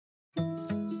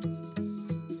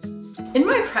In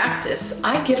my practice,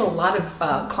 I get a lot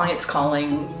of clients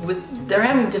calling they're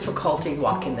having difficulty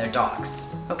walking their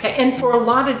dogs. Okay, and for a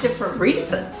lot of different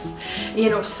reasons. You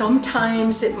know,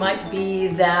 sometimes it might be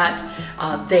that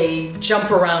they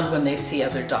jump around when they see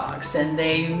other dogs and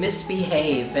they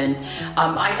misbehave. And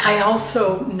I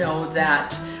also know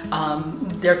that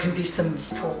there can be some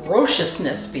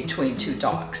ferociousness between two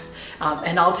dogs.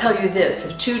 And I'll tell you this,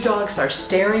 if two dogs are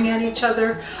staring at each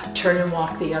other, turn and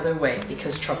walk the other way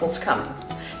because trouble's coming.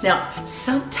 Now,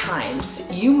 sometimes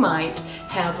you might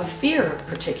have a fear of a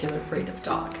particular breed of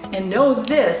dog. And know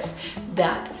this,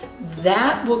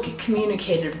 that will get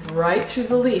communicated right through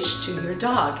the leash to your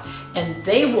dog, and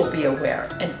they will be aware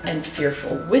and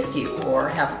fearful with you or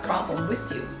have a problem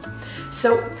with you.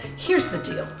 So here's the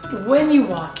deal. When you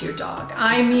walk your dog,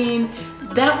 I mean,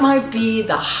 that might be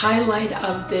the highlight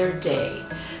of their day.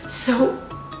 So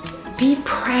be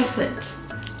present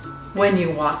when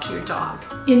you walk your dog.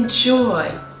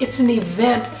 Enjoy. It's an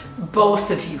event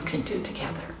both of you can do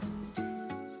together.